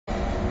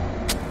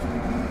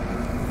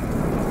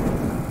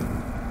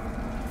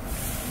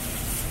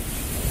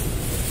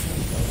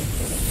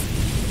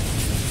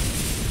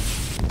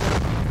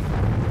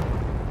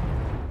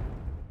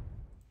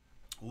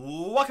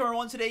Welcome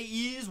everyone, today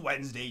is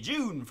Wednesday,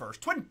 June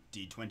 1st,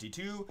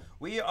 2022.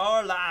 We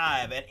are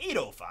live at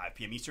 8:05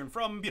 p.m. Eastern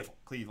from beautiful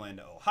Cleveland,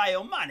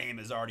 Ohio. My name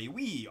is Artie,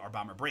 we are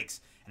Bomber Breaks,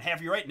 and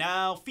have you right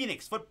now,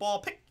 Phoenix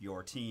Football, pick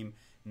your team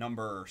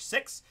number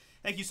 6.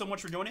 Thank you so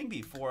much for joining.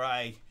 Before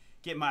I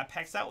get my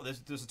packs out, this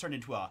has turned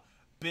into a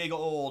big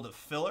old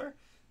filler.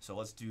 So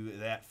let's do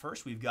that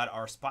first. We've got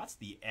our spots,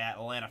 the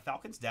Atlanta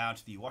Falcons down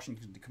to the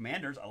Washington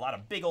Commanders. A lot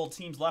of big old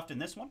teams left in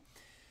this one.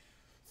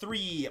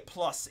 3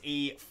 plus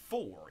a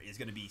 4 is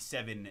going to be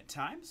 7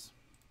 times.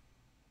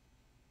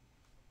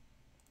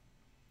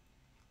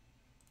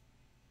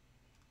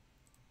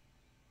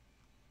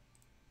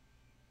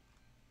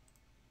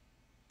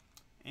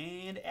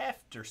 And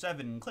after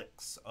 7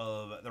 clicks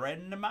of the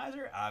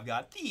randomizer, I've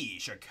got the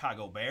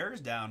Chicago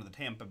Bears down to the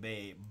Tampa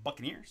Bay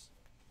Buccaneers.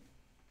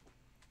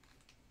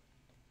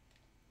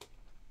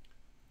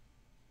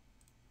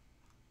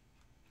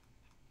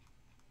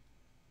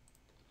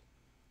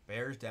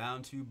 Bears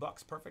down to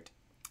Bucks, perfect.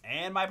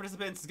 And my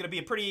participants is going to be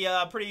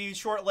a pretty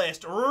short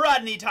list.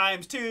 Rodney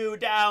times 2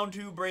 down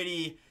to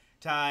Brady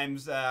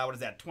times, what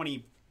is that,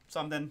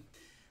 20-something?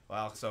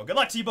 Well, so good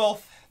luck to you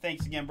both.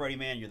 Thanks again, Brady,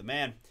 man. You're the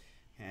man.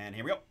 And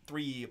here we go.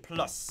 3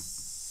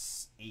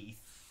 plus a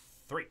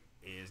 3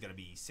 is going to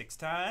be 6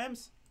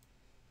 times.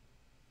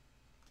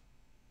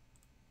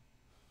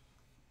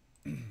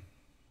 And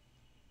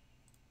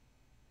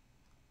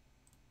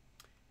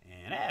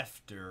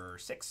after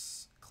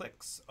 6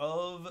 clicks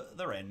of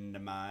the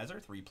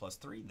randomizer, 3 plus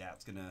 3,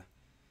 that's gonna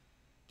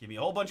give me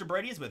a whole bunch of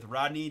Brady's with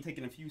Rodney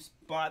taking a few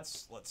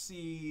spots. Let's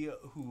see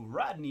who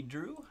Rodney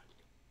drew.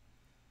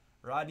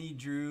 Rodney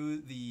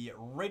drew the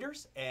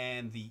Raiders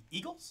and the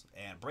Eagles,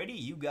 and Brady,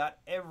 you got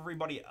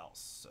everybody else.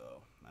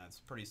 So that's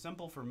pretty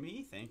simple for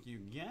me. Thank you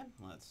again.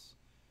 Let's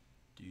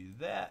do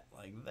that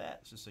like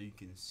that just so you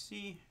can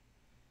see.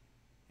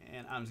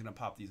 And I'm just going to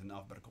pop these in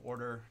alphabetical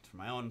order for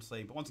my own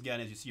sake. But once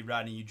again, as you see,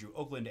 Rodney, you drew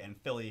Oakland and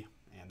Philly.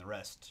 And the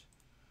rest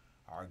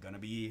are going to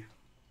be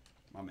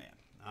my man.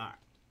 All right.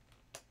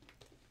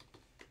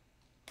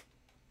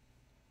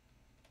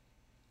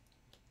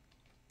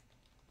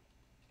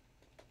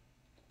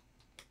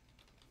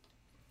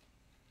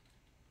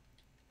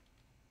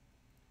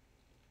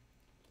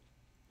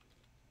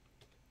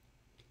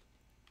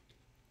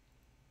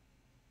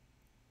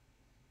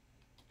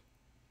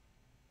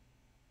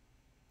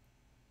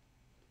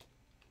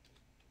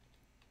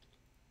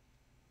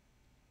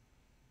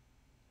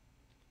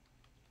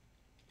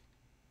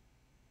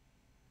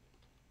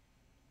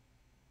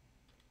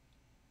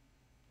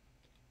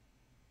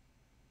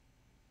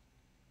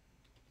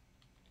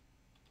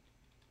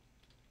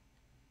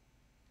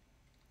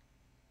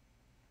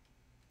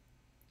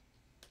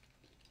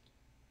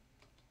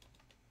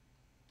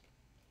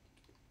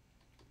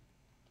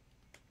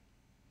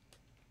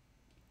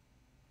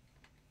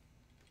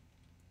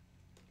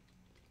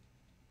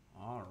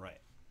 All right,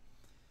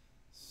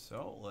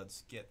 so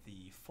let's get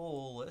the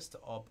full list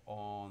up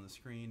on the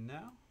screen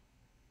now.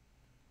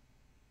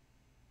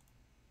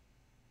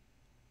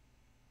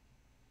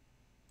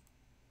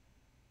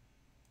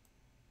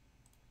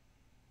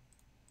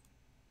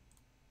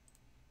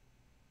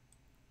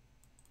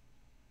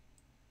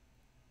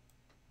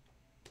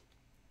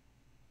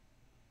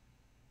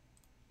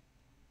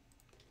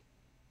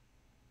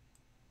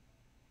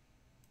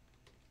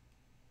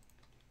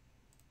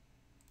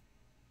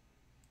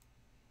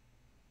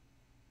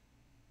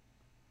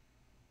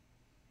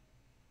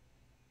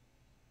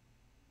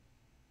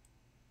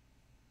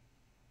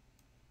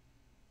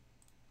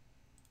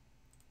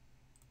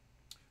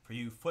 For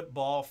you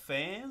football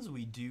fans,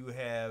 we do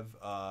have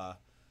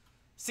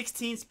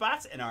 16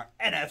 spots in our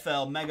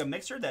NFL Mega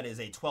Mixer. That is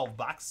a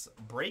 12-box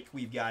break.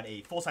 We've got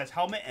a full-size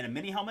helmet and a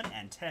mini helmet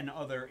and 10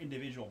 other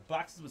individual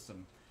boxes with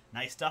some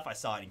nice stuff. I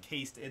saw it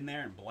encased in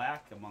there in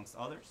black, amongst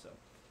others. So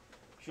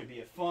should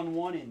be a fun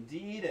one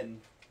indeed. And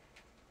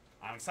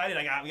I'm excited.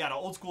 We got an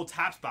old-school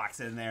Topps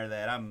box in there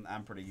that I'm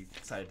pretty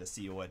excited to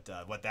see what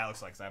that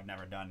looks like. Cause I've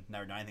never done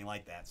anything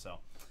like that. So,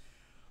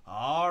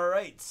 all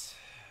right.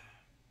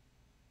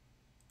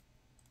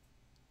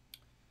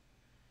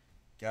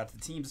 Got the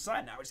teams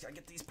aside. Now we just got to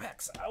get these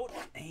packs out,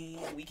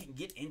 and we can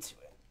get into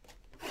it.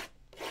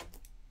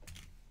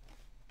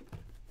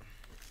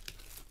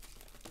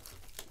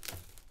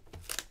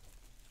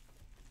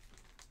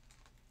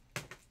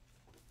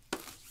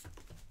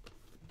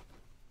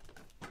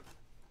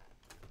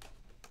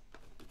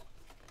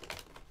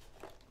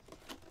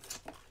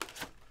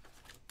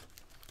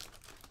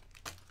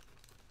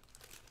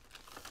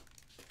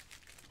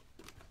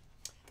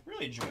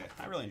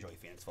 I really enjoy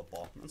Phoenix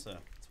football. It's one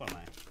of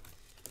my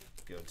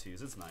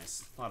go-tos. It's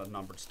nice. A lot of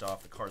numbered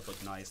stuff. The cards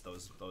look nice.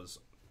 Those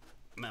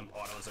mem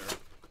autos are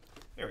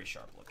very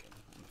sharp looking.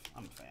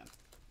 I'm a fan.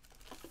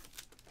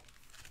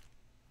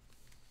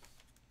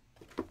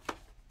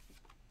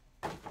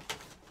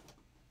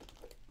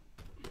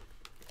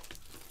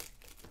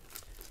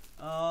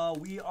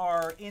 We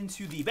are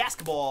into the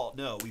basketball.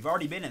 No, we've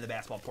already been in the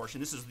basketball portion.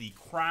 This is the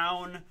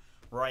Crown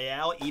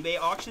Royale eBay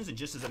auctions, and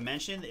just as I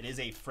mentioned, it is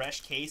a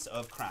fresh case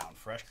of Crown.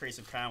 Fresh case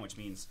of Crown, which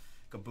means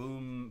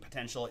kaboom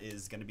potential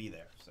is going to be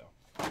there. So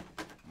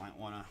might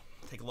want to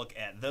take a look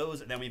at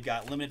those. And then we've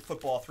got limited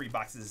football, 3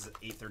 boxes,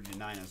 830 to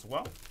 9 as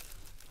well.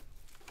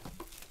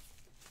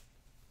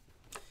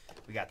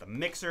 We got the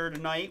mixer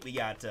tonight. We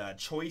got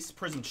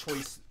Prism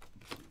Choice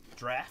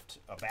draft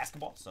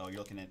basketball. So you're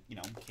looking at, you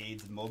know,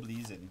 Cades and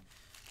Mobleys and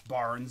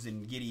Barnes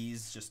and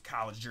Giddies, just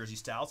college jersey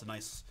style. It's a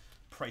nice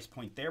price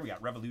point there. We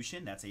got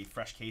Revolution. That's a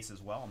fresh case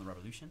as well on the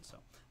Revolution. So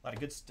a lot of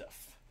good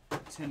stuff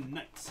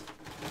tonight.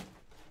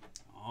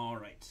 All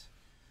right.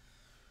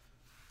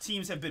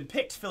 Teams have been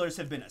picked. Fillers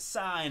have been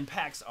assigned.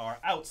 Packs are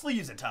out.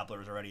 Sleeves and top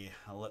loaders are ready.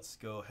 Let's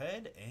go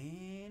ahead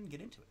and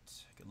get into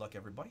it. Good luck,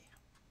 everybody.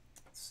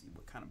 Let's see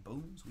what kind of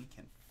booms we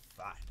can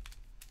find.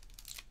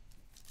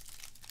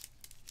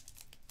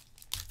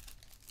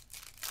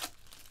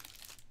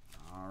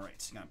 All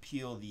right, so I'm going to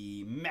peel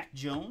the Mac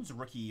Jones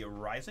Rookie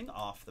Rising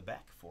off the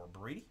back for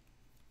Brady.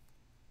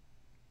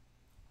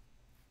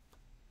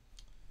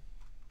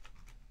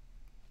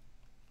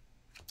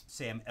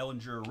 Sam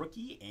Ellinger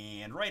Rookie,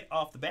 and right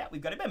off the bat,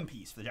 we've got a mem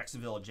piece for the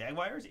Jacksonville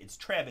Jaguars. It's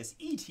Travis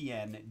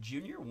Etienne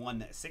Jr.,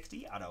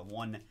 160 out of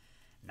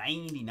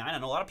 199. I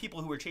know a lot of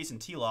people who are chasing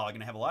T-Law are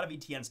going to have a lot of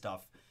Etienne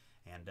stuff,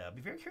 and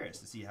be very curious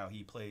to see how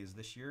he plays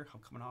this year,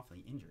 coming off the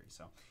injury.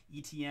 So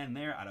Etienne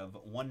there out of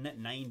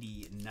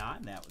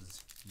 199. That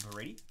was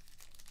Brady.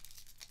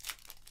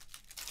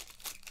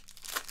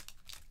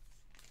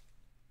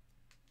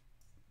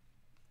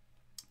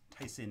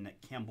 Tyson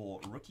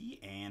Campbell Rookie,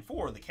 and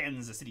for the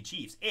Kansas City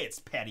Chiefs, it's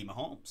Patty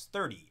Mahomes,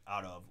 30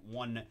 out of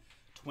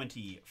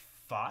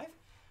 125.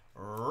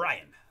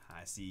 Ryan,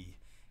 I see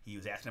he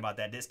was asking about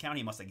that discount.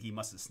 He must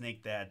have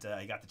snaked that.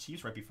 He got the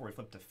Chiefs right before he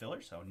flipped to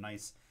filler. So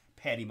nice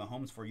Patty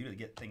Mahomes for you to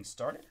get things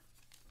started.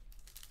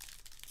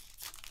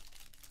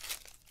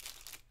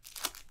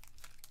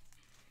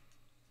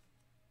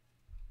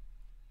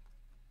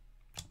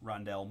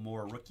 Rondell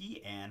Moore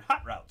Rookie, and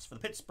Hot Routes for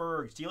the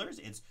Pittsburgh Steelers.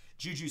 It's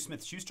Juju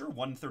Smith-Schuster,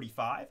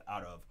 135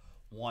 out of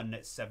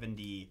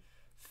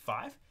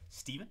 175.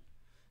 Steven,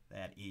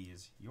 that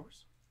is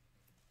yours.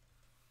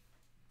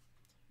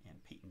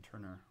 And Peyton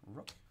Turner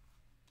Rook.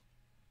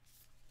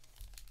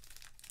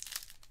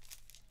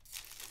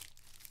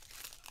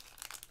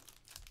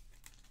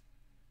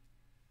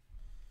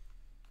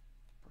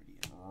 Brady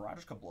and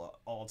Rodgers, a couple of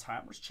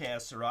all-timers.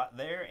 Chaz Surratt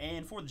there.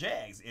 And for the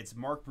Jags, it's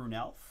Mark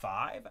Brunell,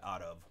 5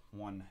 out of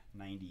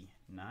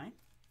 199.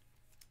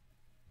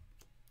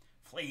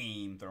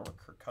 Flamethrower,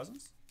 Kirk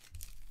Cousins.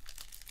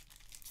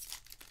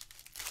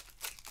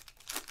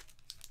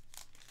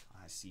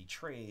 I see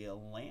Trey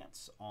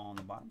Lance on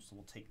the bottom, so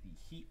we'll take the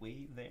Heat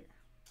Wave there.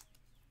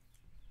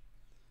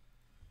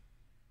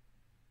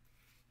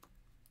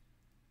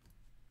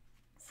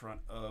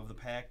 Front of the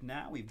pack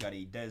now, we've got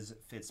a Dez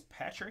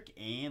Fitzpatrick,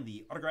 and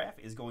the autograph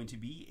is going to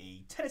be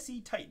a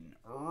Tennessee Titan,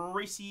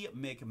 Racy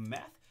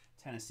McMath.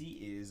 Tennessee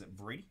is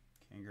Brady.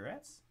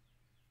 Congrats.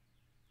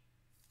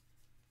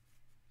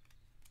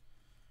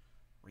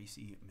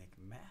 Racy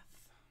McMath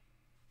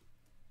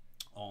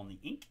on the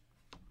ink.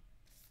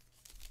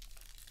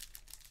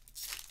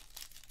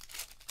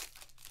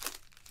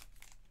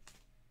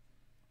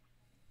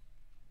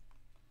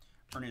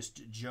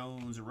 Ernest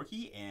Jones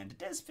Rookie, and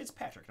Dez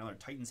Fitzpatrick, another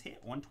Titans hit,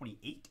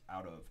 128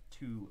 out of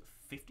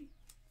 250.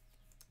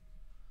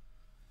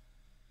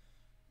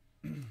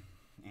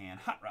 And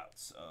Hot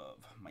Routes of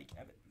Mike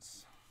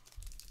Evans.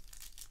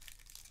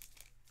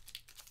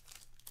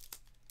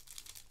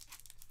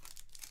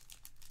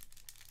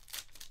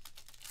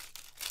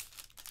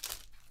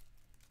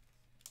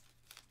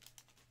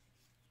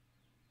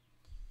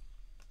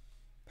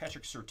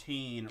 Patrick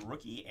Surtain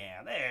Rookie,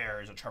 and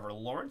there's a Trevor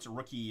Lawrence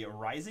Rookie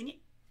Rising.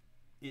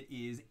 It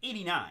is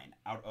 89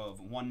 out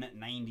of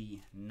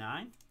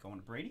 199. Going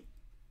to Brady.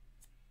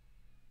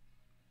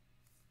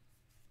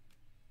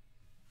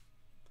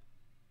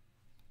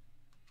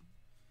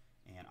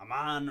 And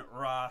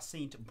Amon-Ra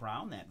St.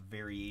 Brown, that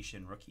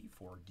variation rookie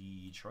for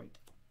Detroit.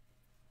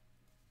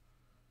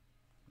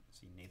 Let's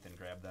see, Nathan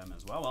grabbed them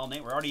as well. Well,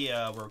 Nate, we're already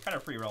we're kind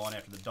of free rolling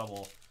after the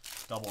double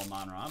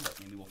Amon-Ra, but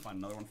maybe we'll find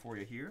another one for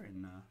you here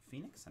in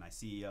Phoenix. And I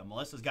see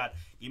Melissa's got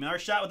even another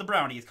shot with the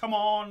brownies. Come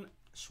on,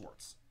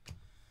 Schwartz.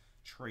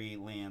 Trey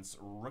Lance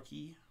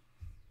Rookie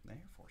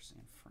there for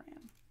San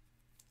Fran.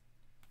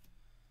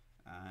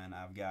 And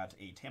I've got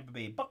a Tampa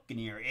Bay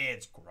Buccaneer.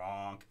 It's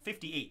Gronk,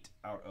 58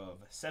 out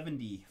of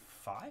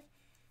 75.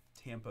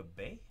 Tampa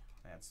Bay,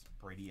 that's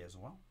Brady as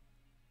well.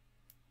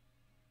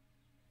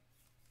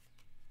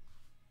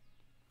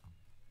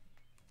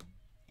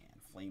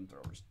 And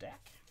Flamethrowers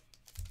deck.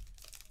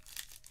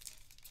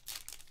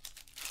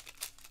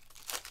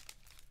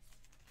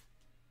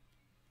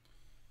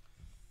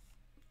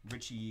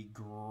 Richie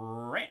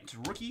Grant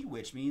Rookie,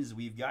 which means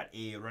we've got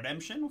a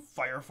redemption.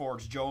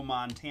 Fireforge Joe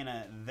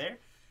Montana there.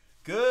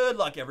 Good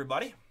luck,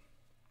 everybody.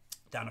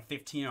 Down to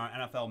 15 on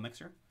our NFL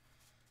mixer.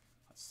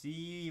 Let's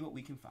see what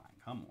we can find.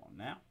 Come on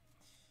now.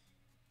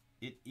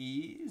 It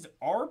is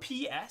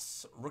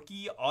RPS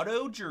Rookie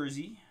Auto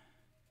Jersey.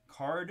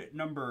 Card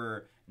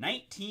number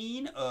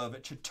 19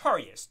 of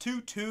Chartarius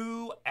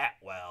Tutu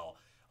Atwell.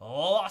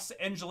 Los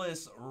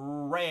Angeles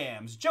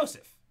Rams.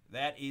 Joseph,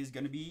 that is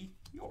going to be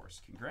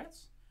yours.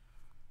 Congrats.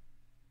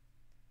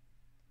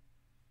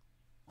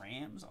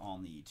 Rams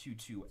on the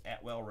 2-2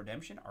 Atwell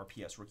Redemption,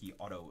 RPS Rookie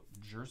Auto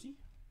Jersey.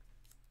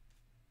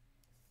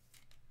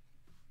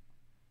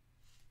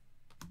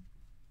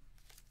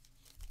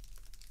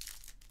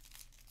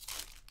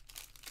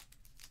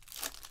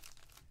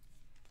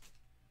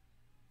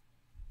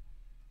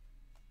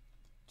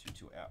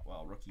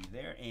 Atwell rookie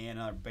there. And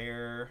another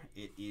Bear,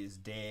 it is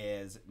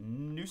Daz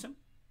Newsome.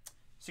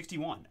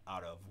 61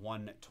 out of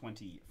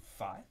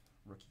 125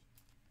 rookie.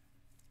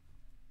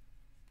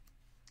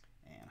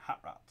 And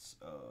Hot Routes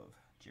of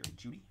Jerry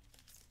Jeudy.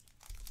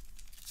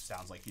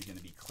 Sounds like he's going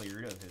to be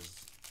cleared of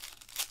his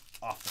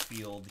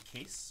off-the-field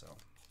case, so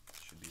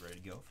should be ready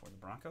to go for the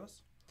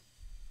Broncos.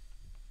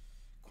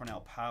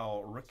 Cornell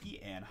Powell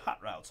rookie and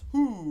Hot Routes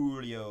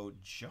Julio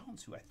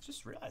Jones, who I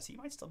just realized he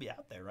might still be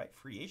out there, right?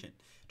 Free agent.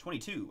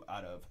 22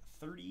 out of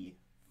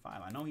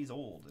 35. I know he's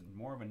old and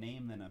more of a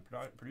name than a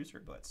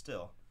producer, but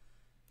still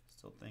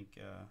think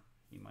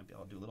he might be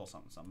able to do a little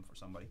something for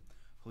somebody.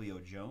 Julio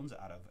Jones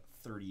out of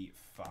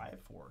 35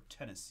 for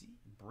Tennessee.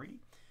 Brady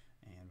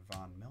and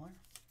Von Miller.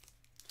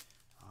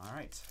 All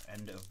right,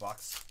 end of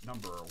box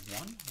number 1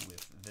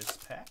 with this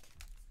pack.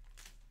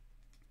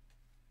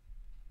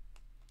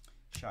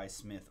 Shi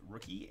Smith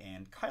rookie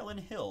and Kylan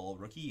Hill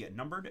rookie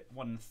numbered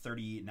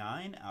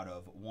 139 out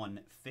of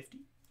 150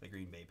 for the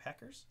Green Bay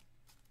Packers.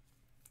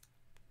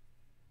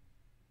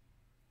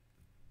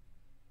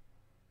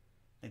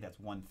 I think that's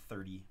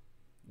 130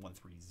 out of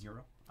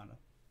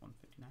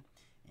 159.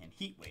 And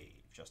Heat Wave,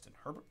 Justin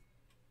Herbert.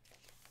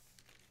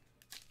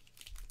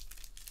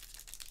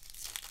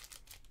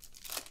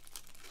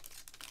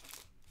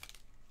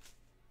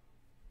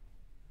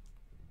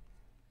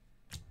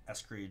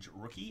 Eskridge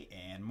rookie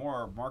and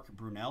more Mark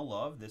Brunell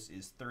love. This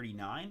is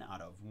 39 out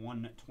of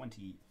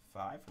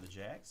 125 for the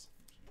Jags.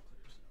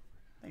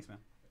 Thanks, man.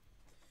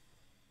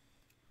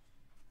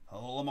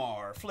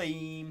 Lamar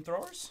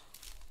Flamethrowers.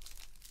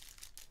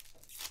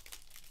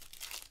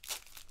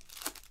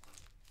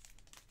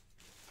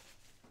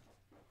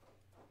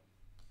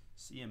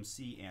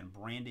 CMC and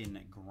Brandon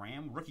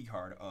Graham. Rookie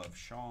card of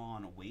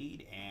Sean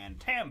Wade and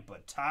Tampa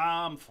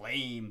Tom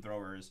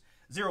Flamethrowers.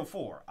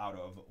 04 out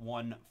of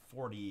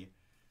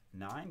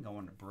 149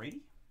 going to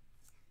Brady.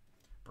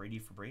 Brady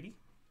for Brady.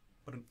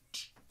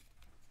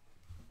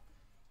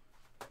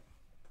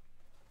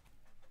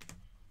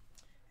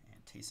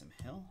 And Taysom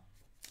Hill.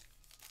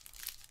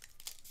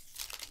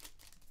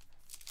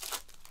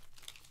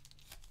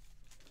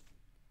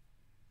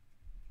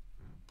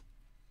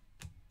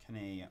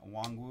 Kene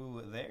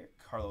Nwangwu there.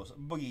 Carlos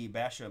Boogie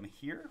Basham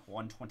here.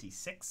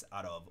 126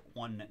 out of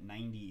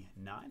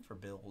 199 for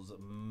Bills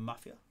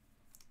Mafia.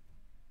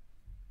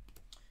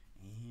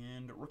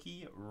 And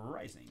rookie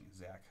rising,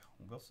 Zach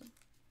Wilson.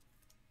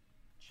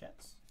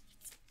 Jets.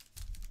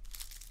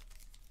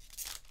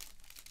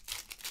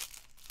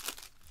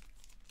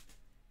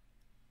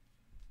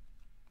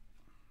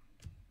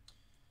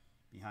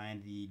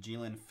 Behind the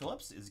Jalen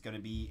Phillips is going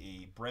to be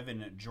a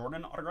Brevin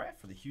Jordan autograph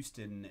for the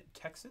Houston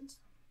Texans.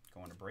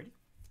 Going to Brady.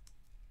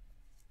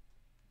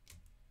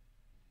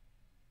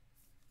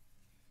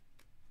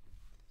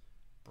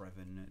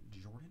 Brevin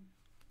Jordan.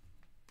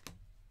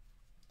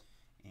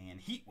 And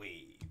Heat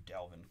Wave,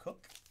 Dalvin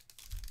Cook.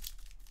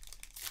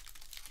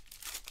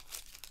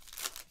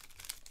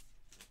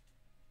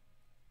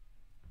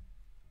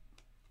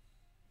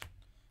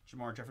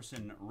 Jamar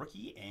Jefferson,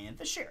 rookie. And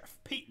the Sheriff,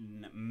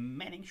 Peyton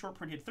Manning, short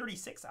printed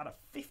 36 out of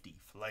 50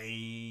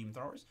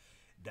 Flamethrowers.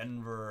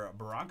 Denver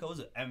Broncos,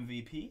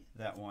 MVP.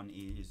 That one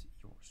is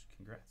yours.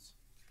 Congrats.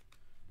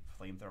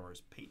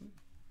 Flamethrowers, Peyton.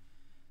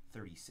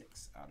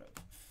 36 out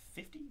of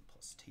 50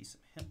 plus Taysom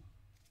Hill.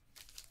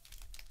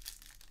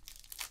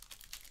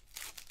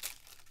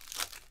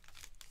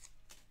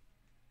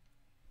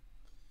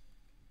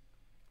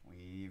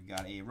 We've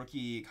got a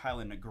rookie,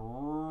 Kylan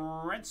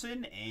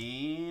Granson,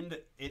 and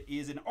it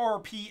is an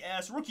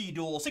RPS rookie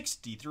duel,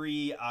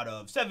 63 out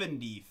of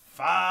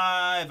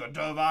 75.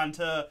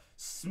 Devonta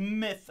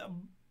Smith.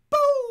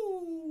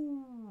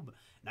 Boom!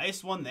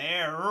 Nice one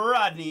there,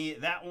 Rodney.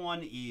 That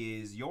one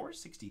is yours,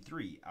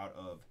 63 out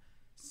of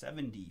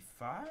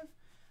 75.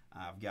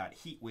 I've got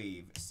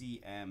Heatwave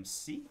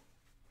CMC.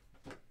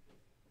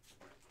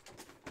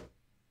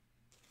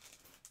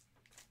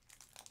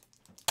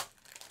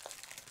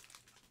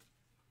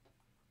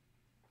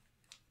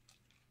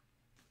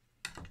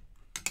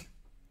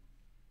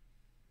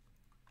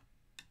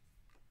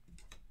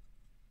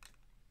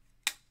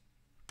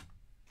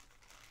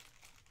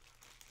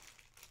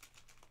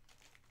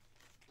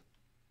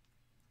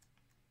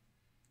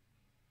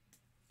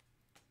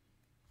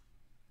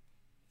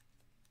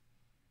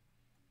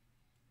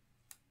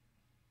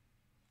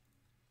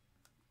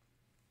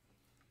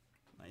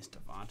 Nice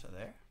Devonta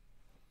there.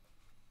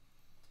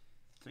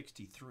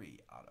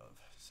 63 out of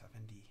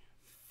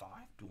 75.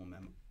 Dual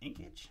mem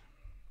inkage.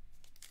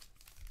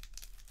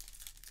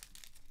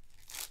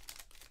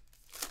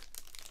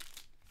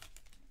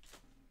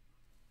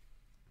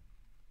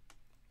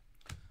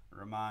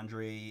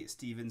 Ramondre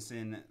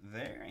Stevenson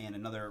there, and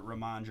another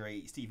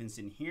Ramondre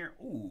Stevenson here.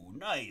 Ooh,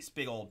 nice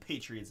big old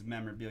Patriots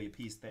memorabilia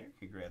piece there.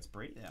 Congrats,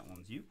 Brady. That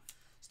one's you.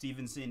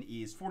 Stevenson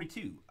is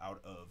 42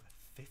 out of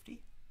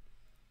 50.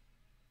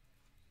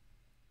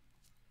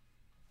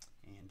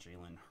 And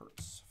Jalen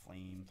Hurts,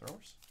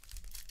 flamethrowers.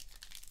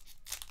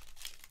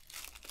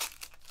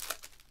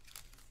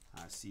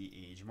 I see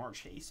a Jamar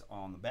Chase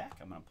on the back.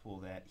 I'm going to pull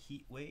that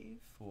Heat Wave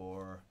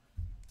for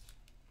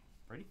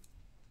Brady.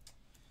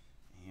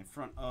 In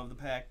front of the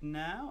pack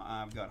now,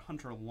 I've got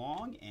Hunter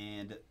Long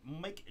and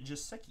Mike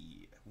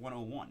Gesicki,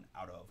 101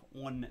 out of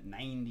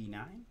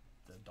 199,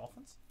 the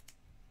Dolphins.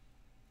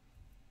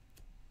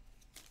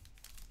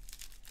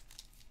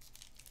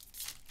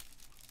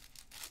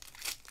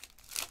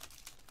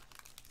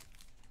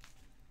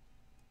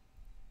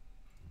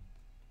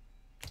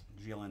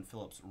 Jalen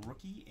Phillips,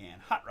 rookie, and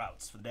Hot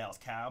Routes for the Dallas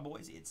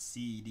Cowboys. It's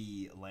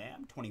CD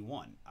Lamb,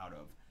 21 out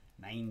of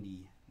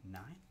 99.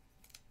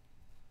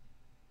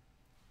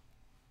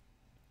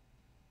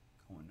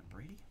 Going to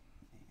Brady,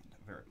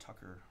 and Vera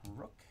Tucker,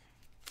 Rook.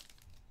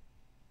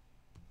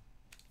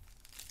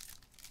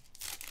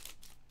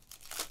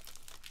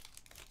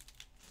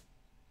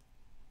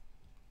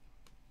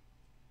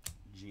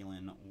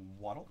 Jalen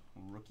Waddle,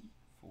 rookie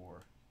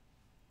for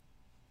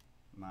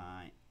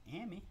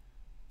Miami.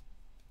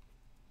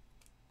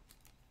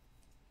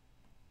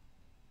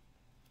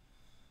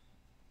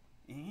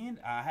 And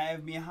I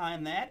have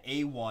behind that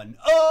a 1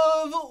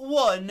 of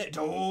 1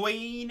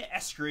 Dwayne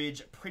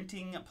Eskridge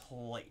printing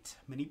plate.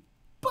 Mini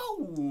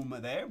boom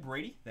there,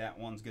 Brady. That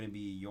one's going to be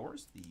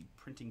yours. The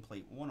printing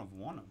plate 1 of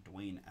 1 of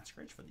Dwayne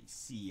Eskridge for the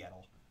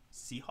Seattle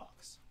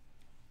Seahawks.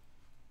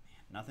 Man,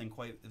 nothing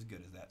quite as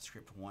good as that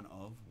script 1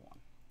 of 1.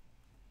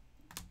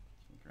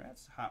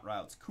 Congrats. Hot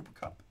Routes Cooper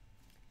Cup.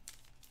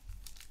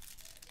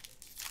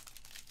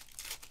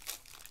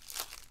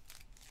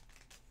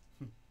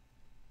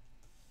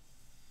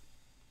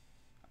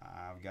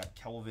 I've got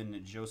Kelvin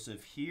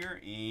Joseph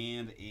here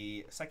and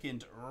a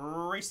second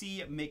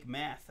Racy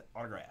McMath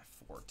autograph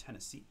for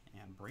Tennessee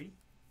and Brady.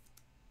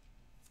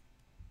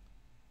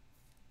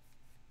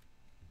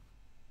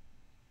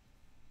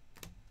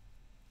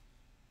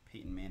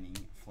 Peyton Manning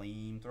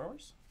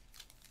flamethrowers.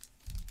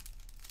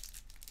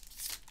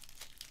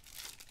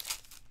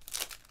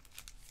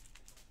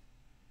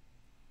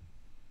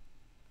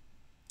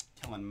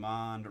 Kellen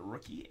Mond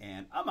rookie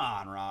and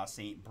Amon-Ra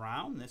St.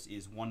 Brown. This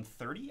is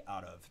 130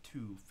 out of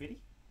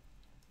 250.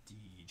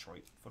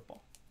 Detroit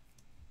football.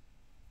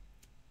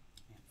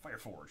 And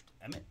Fireforged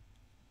Emmett.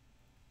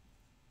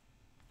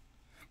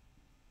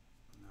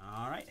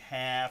 All right,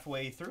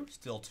 halfway through.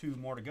 Still 2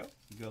 more to go.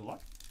 Good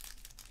luck.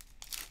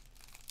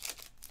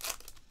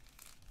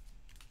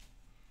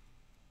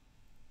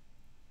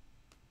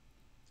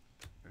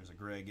 There's a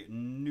Greg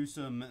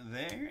Newsome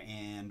there.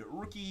 And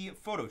rookie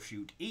photo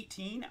shoot,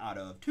 18 out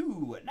of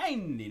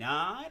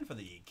 299 for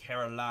the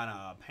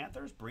Carolina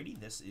Panthers. Brady,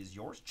 this is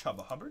yours.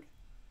 Chuba Hubbard.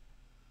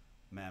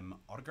 Mem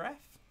autograph.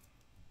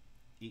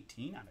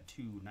 18 out of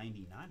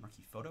 299.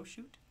 Rookie photo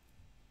shoot.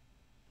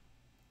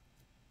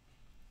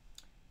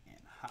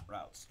 And Hot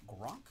Routes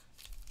Gronk.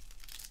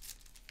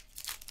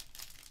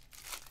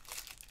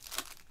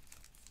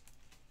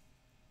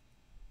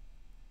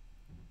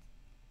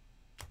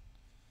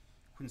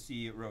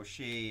 Quincy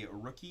Roche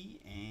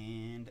rookie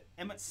and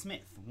Emmitt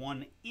Smith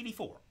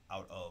 184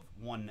 out of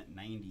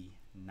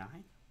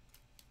 199.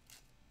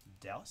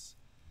 Dallas,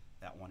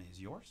 that one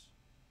is yours.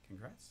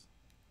 Congrats.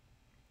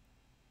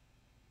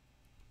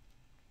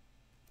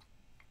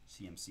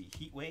 CMC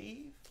Heat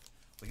Wave.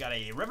 We got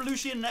a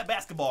Revolution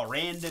basketball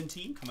random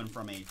team coming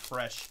from a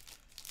fresh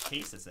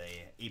case. It's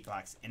a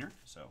 8-box inner,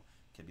 so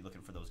could be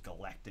looking for those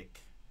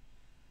galactic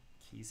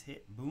case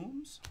hit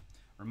booms.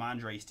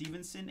 Ramondre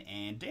Stevenson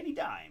and Danny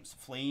Dimes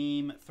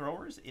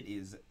flamethrowers. It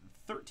is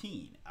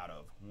 13 out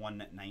of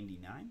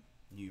 199.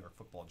 New York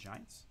Football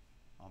Giants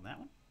on that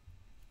one.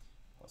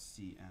 Plus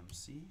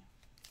CMC.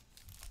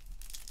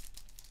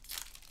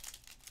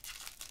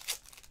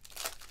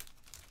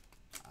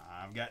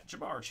 I've got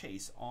Jamar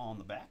Chase on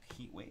the back.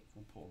 Heat Wave.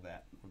 We'll pull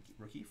that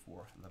rookie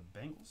for the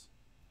Bengals.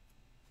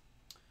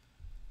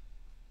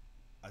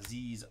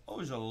 Aziz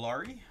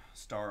Ojulari,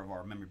 star of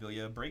our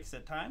memorabilia breaks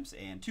at times.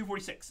 And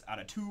 246 out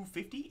of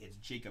 250 is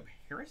Jacob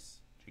Harris.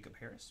 Jacob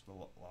Harris for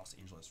the Los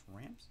Angeles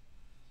Rams.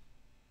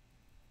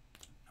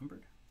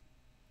 Numbered.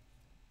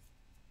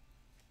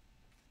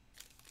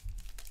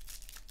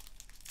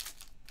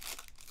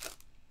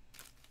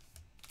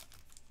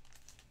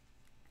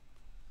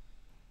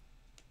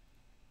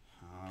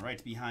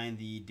 Right behind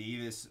the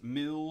Davis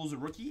Mills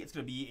rookie, it's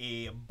going to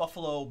be a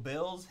Buffalo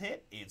Bills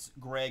hit. It's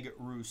Greg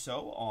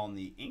Rousseau on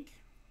the ink.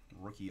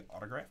 Rookie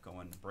autograph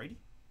going to Brady.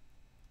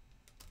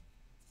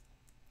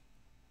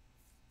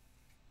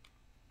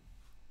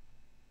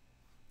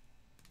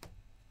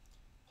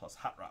 Plus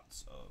Hot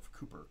Routes of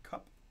Cooper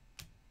Kupp.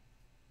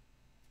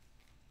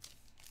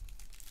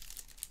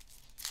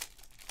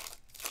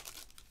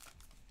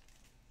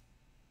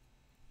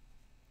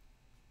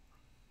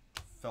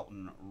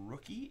 Felton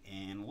rookie,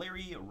 and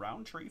Larry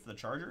Roundtree for the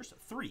Chargers.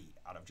 3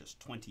 out of just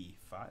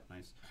 25.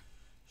 Nice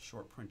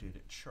short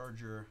printed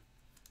Charger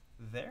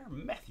there.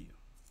 Matthew.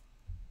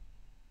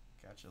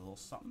 Got you a little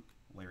something.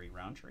 Larry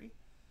Roundtree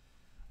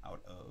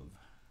out of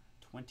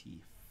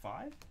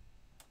 25.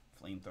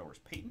 Flamethrowers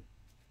Peyton.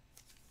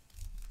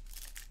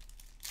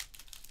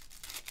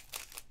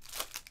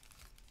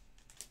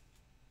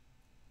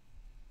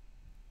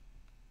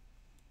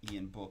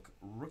 Ian Book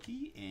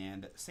rookie,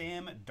 and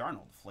Sam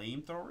Darnold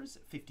Flamethrowers,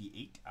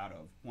 58 out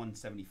of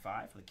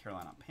 175 for the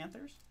Carolina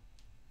Panthers.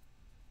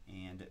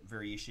 And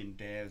variation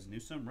Daz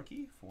Newsome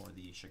rookie for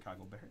the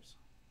Chicago Bears.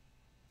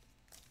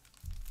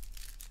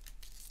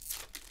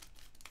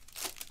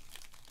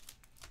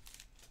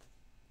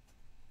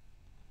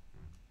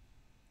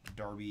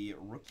 Darby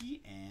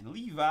rookie, and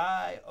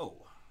Levi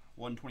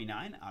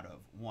 129 out of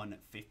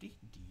 150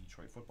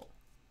 Detroit football.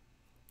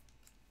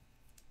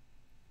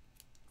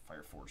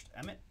 Fireforged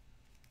Emmett.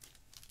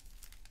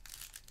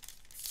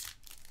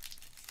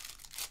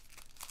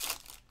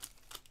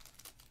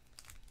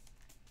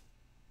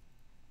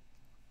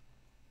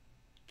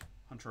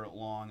 Hunter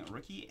Long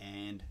rookie,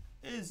 and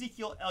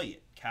Ezekiel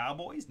Elliott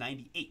Cowboys,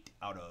 98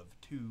 out of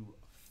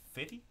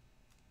 250.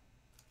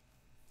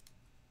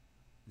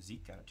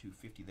 Zeke got a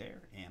 250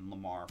 there, and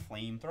Lamar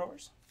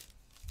Flamethrowers.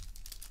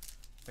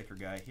 Thicker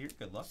guy here,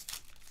 good luck.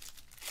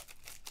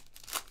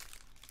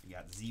 We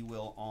got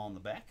Z-Will on the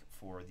back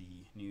for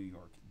the New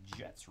York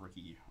Jets,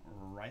 rookie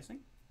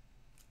rising.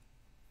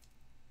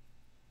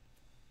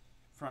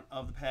 Front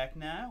of the pack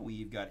now,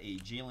 we've got a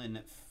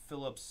Jalen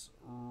Phillips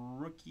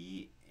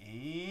rookie,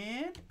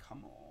 and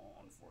come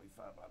on,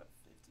 45 out of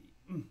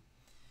 50.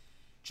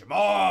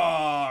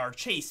 Jamar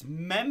Chase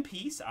mem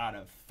piece out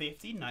of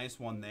 50. Nice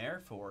one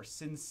there for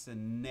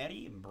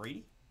Cincinnati and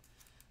Brady.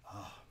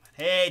 Oh,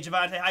 hey,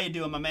 Javante, how you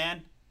doing, my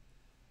man?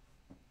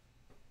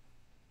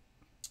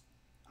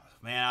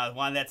 Man, I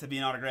wanted that to be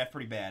an autograph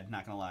pretty bad,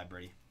 not going to lie,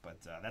 Brady.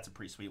 But that's a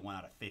pretty sweet one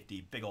out of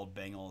 50. Big old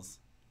Bengals.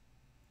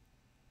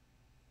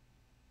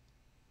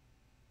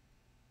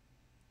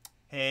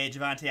 Hey,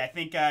 Javante, I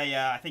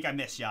think I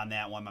missed you on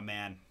that one, my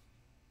man.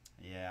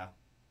 Yeah.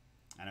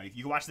 I know,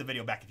 you can watch the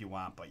video back if you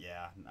want, but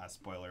yeah,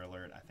 spoiler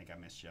alert, I think I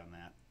missed you on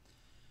that.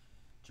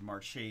 Jamar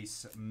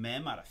Chase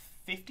mem out of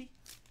 50.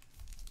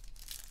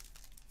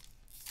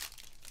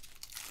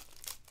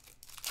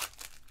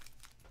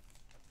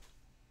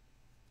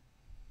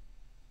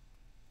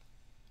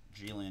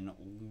 Jalen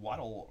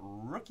Waddle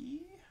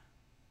rookie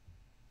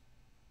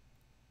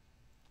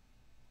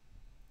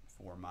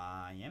for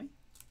Miami.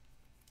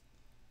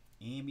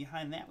 And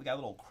behind that, we got a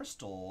little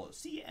Crystal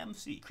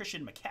CMC.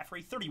 Christian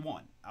McCaffrey,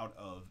 31 out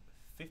of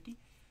 50.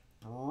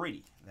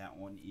 Brady, that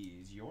one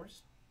is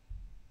yours.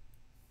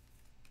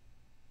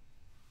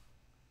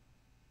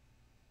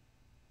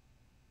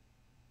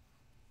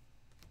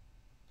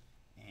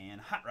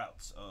 And Hot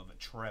Routes of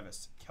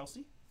Travis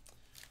Kelce.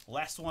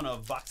 Last one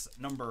of box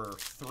number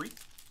 3.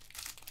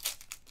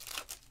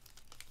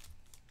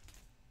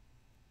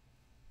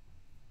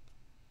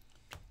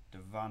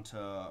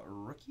 Devonta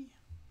rookie.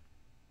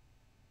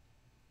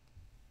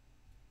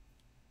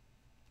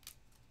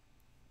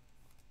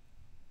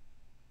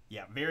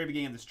 Yeah, very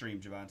beginning of the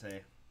stream,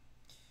 Javante.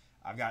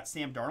 I've got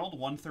Sam Darnold,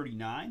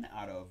 139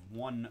 out of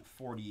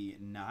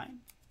 149.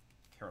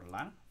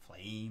 Carolina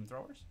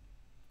Flamethrowers.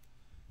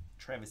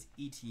 Travis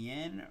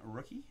Etienne,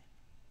 rookie.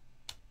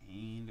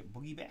 And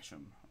Boogie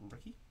Basham,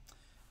 rookie.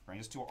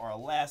 Brings us to our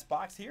last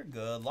box here.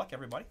 Good luck,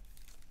 everybody.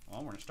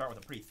 Well, we're going to start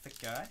with a pretty thick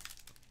guy.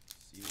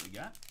 See what we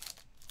got.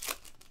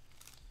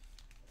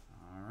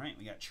 All right,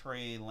 we got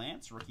Trey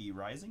Lance, rookie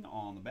rising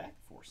on the back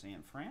for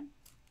San Fran.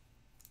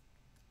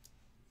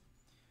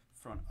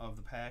 Front of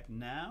the pack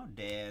now,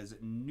 Daz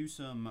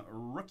Newsome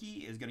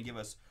rookie is going to give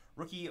us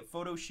rookie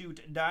photo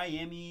shoot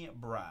Diami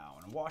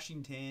Brown.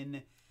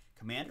 Washington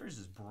Commanders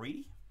is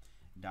Brady.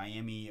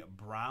 Diami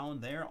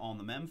Brown there on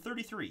the mem.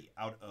 33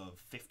 out of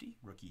 50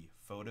 rookie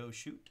photo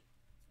shoot.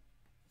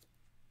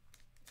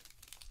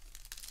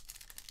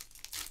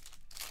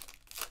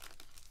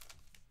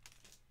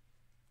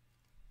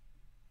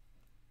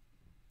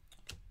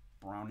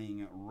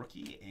 Browning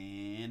rookie,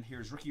 and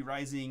here's rookie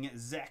rising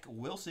Zach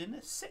Wilson,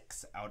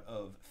 6 out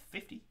of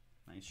 50.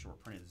 Nice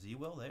short printed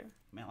Z-Will there.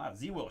 Man, a lot of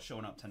Z-Will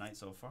showing up tonight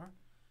so far.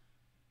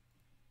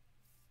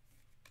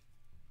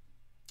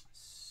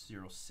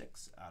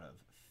 06 out of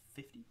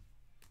 50.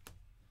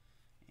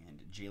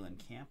 And Jalen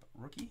Camp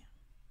rookie.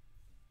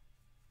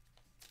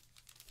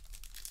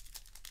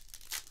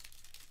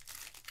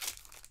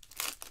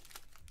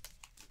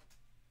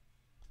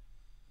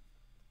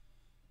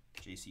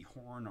 J.C.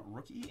 Horn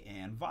rookie,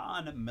 and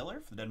Von Miller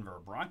for the Denver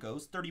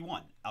Broncos,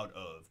 31 out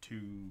of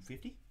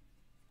 250.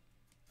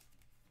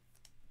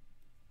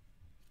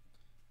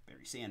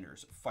 Barry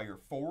Sanders, Fire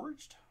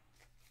Forged.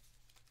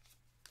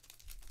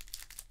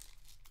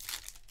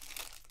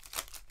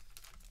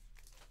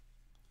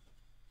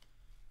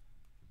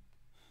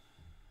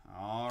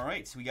 All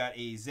right, so we got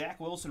a Zach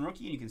Wilson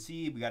rookie, and you can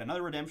see we got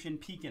another redemption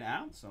peeking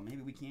out, so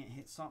maybe we can't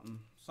hit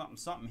something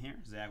here.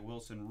 Zach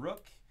Wilson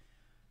rook.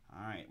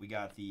 All right, we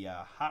got the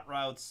Hot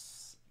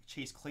Routes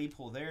Chase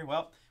Claypool there.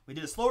 Well, we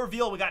did a slow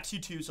reveal. We got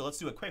 2-2, so let's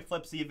do a quick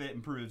flip, see if it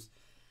improves.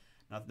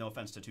 No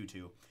offense to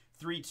 2-2.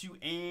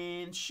 3-2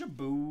 and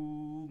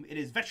shaboom. It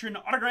is Veteran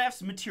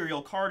Autographs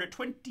Material Card at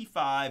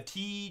 25,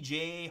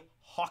 T.J.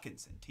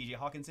 Hawkinson. T.J.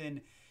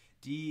 Hawkinson,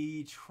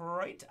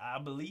 Detroit, I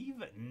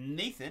believe.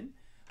 Nathan,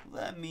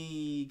 let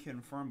me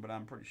confirm, but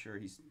I'm pretty sure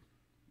he's...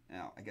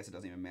 Now, I guess it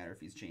doesn't even matter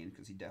if he's changed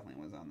because he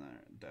definitely was on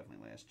there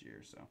definitely last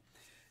year. So,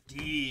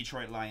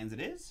 Detroit Lions it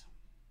is.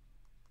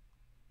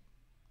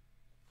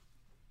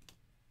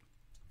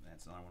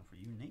 That's another one for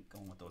you, Nate.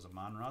 Going with those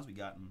Amon-Ra's we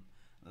got in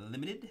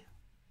limited.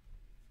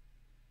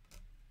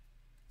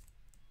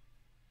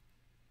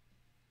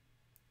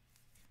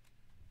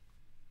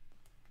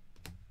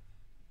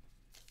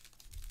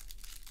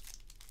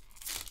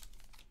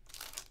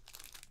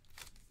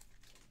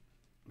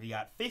 We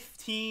got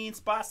 15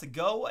 spots to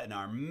go in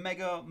our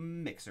Mega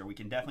Mixer. We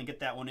can definitely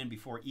get that one in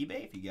before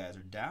eBay if you guys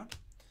are down.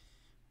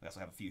 We also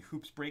have a few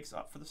hoops breaks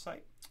up for the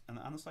site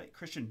on the site.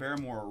 Christian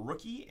Barrymore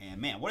rookie,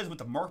 and man, what is with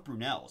the Mark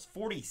Brunells?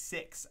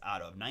 46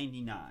 out of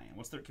 99.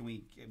 What's their?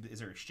 Is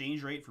there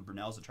exchange rate for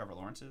Brunells to Trevor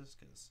Lawrence's?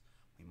 Because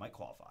we might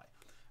qualify.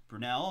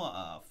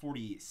 Brunell,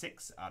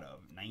 46 out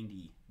of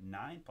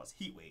 99 plus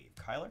Heat Wave.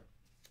 Kyler.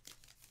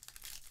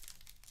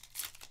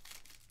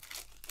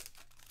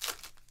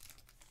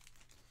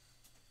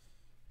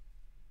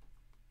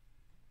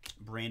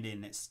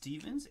 Brandon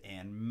Stevens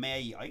and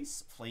May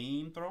Ice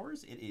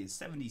Flamethrowers. It is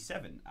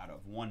 77 out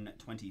of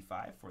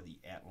 125 for the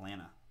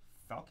Atlanta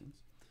Falcons.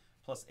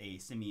 Plus a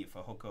Simi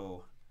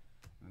Fehoko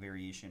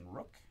variation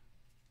rook.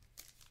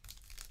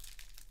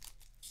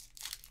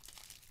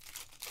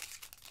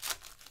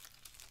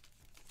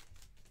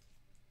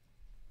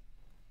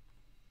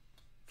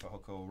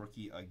 Fehoko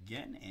rookie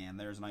again. And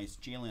there's a nice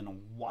Jalen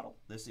Waddle.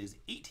 This is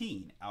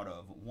 18 out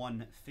of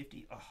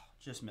 150. Oh,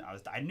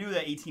 I knew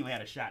that 18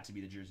 had a shot to be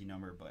the jersey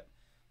number, but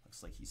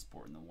looks like he's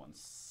sporting the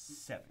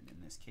 1-7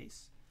 in this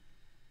case.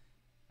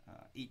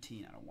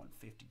 18 out of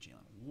 150,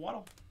 Jalen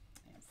Waddle.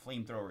 And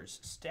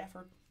Flamethrowers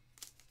Stafford.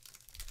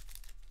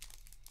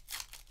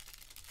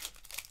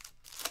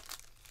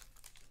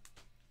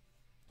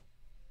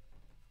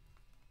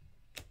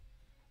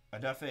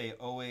 Adafe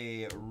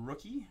Owe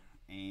rookie.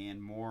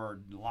 And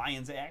more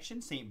Lions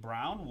action. St.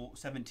 Brown,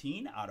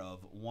 17 out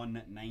of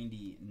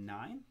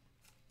 199.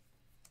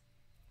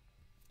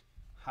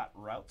 Hot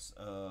Routes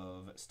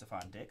of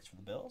Stephon Diggs for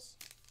the Bills.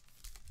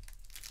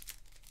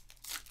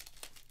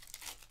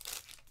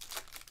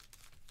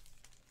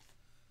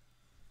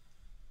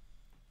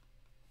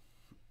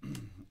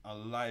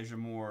 Elijah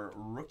Moore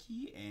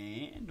rookie,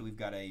 and we've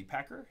got a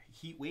Packer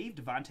Heat Wave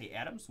Devontae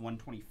Adams,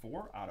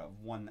 124 out of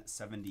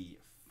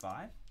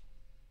 175.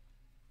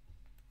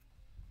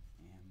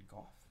 And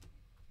Goff.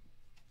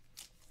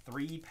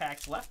 3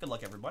 packs left. Good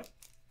luck, everybody.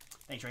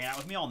 Thanks for hanging out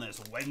with me on this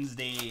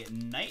Wednesday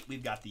night.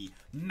 We've got the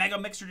Mega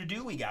Mixer to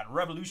do. We got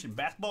Revolution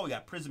Basketball. We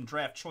got Prism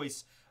Draft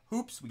Choice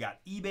Hoops. We got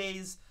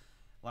eBays.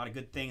 A lot of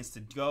good things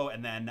to go.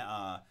 And then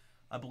I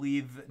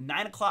believe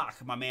 9 o'clock,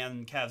 my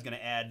man Kev's going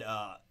to add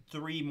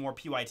 3 more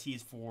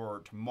PYTs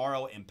for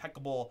tomorrow.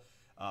 Impeccable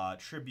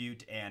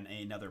Tribute and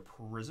another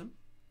Prism.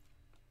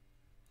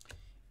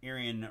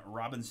 Aaron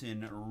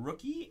Robinson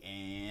rookie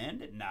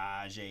and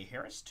Najee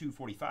Harris,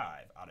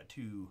 245 out of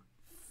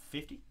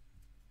 250.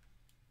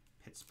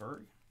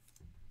 Pittsburgh.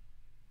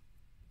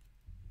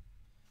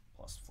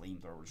 Plus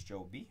Flamethrowers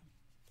Joe B.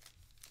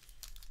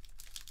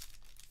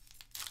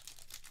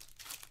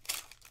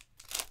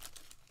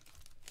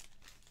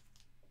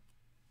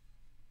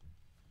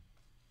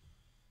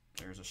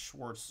 There's a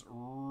Schwartz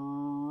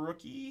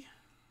rookie,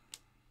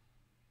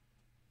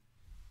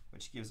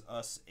 which gives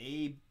us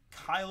a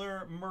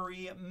Kyler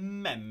Murray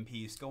mem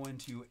piece going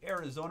to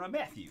Arizona.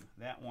 Matthew,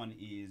 that one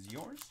is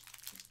yours.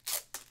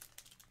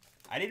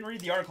 I didn't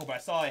read the article, but I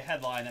saw a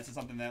headline that said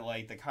something that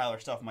like the Kyler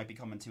stuff might be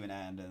coming to an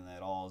end and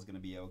that all is going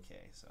to be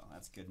okay. So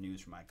that's good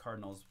news for my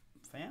Cardinals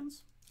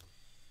fans.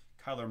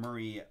 Kyler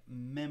Murray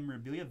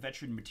memorabilia,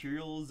 veteran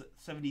materials,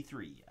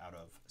 73 out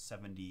of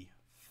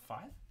 75.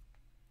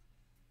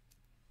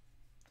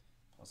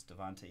 Plus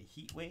Devontae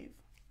Heatwave.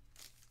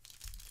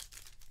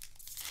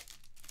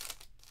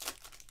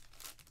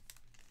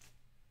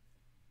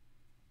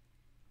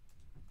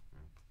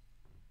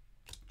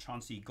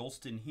 Chauncey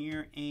Golston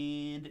here,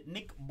 and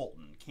Nick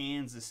Bolton,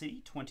 Kansas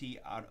City, 20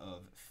 out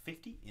of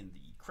 50 in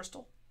the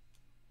Crystal.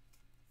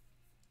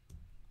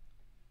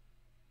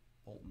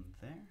 Bolton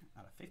there,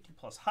 out of 50,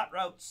 plus Hot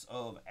Routes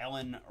of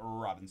Allen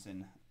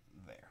Robinson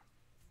there.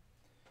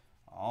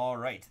 All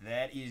right,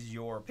 that is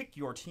your pick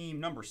your team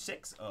number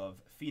 6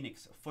 of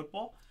Phoenix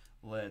football.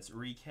 Let's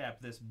recap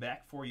this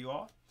back for you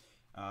all.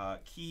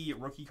 Key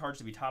rookie cards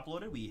to be top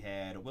loaded. We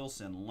had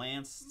Wilson,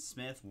 Lance,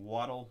 Smith,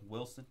 Waddle,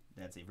 Wilson.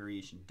 That's a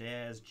variation.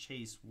 Daz,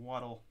 Chase,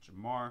 Waddle,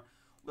 Jamar,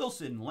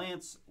 Wilson,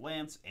 Lance,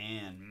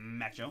 and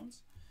Mac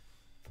Jones.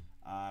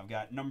 I've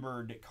got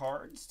numbered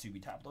cards to be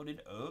top loaded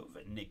of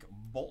Nick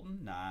Bolton,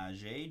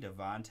 Najee,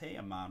 Devontae,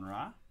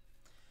 Amon-Ra.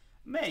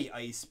 Matty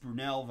Ice,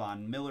 Brunel,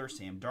 Von Miller,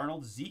 Sam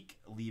Darnold, Zeke,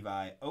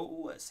 Levi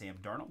O, Sam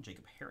Darnold,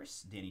 Jacob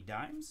Harris, Danny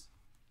Dimes,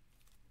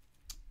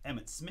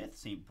 Emmett Smith,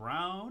 St.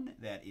 Brown,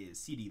 that is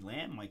C.D.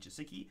 Lamb, Mike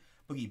Jasicki,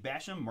 Boogie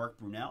Basham, Mark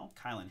Brunel,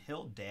 Kylan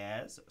Hill,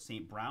 Daz,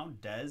 St. Brown,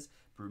 Dez,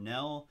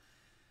 Brunel,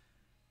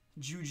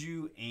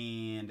 Juju,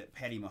 and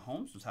Patty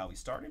Mahomes was how we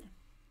started.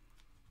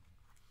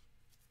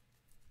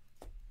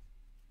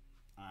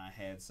 I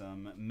had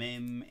some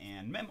mem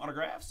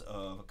autographs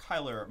of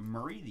Kyler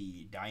Murray,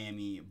 the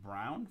Diami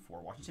Brown for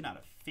Washington out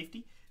of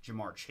 50.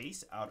 Jamar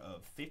Chase out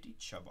of 50.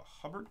 Chuba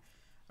Hubbard.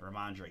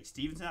 Ramondre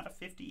Stevenson out of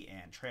 50.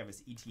 And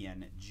Travis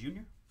Etienne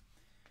Jr.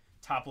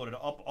 Top loaded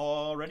up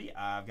already.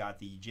 I've got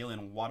the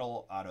Jalen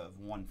Waddle out of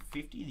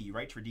 150. The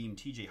right to redeem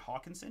TJ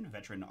Hawkinson,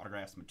 veteran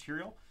autographs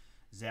material.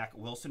 Zach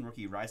Wilson,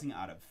 rookie rising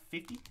out of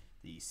 50.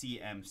 The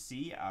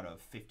CMC out of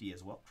 50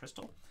 as well,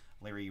 Crystal.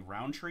 Larry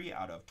Roundtree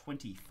out of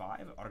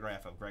 25.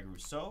 Autograph of Greg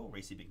Rousseau.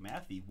 Racy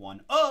McMath, the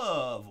 1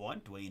 of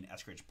 1. Dwayne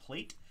Eskridge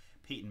plate.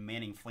 Peyton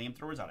Manning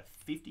Flamethrowers out of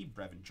 50.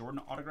 Brevin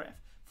Jordan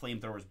autograph.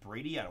 Flamethrowers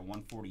Brady out of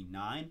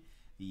 149.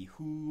 The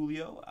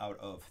Julio out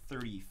of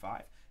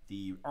 35.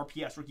 The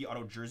RPS rookie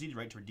auto jersey, the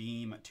right to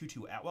redeem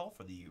Tutu Atwell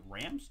for the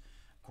Rams.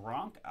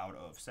 Gronk out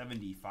of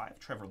 75.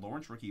 Trevor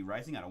Lawrence, rookie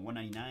rising out of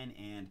 199.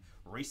 And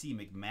Racy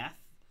McMath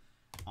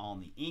on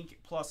the ink.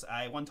 Plus,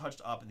 I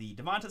one-touched up the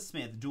Devonta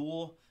Smith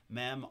dual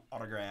mem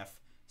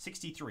autograph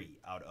 63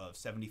 out of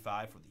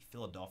 75 for the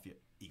Philadelphia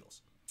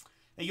Eagles.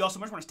 Thank you all so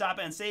much. Want to stop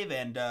and save,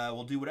 and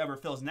we'll do whatever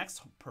fills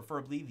next,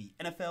 preferably the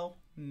NFL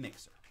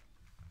Mixer.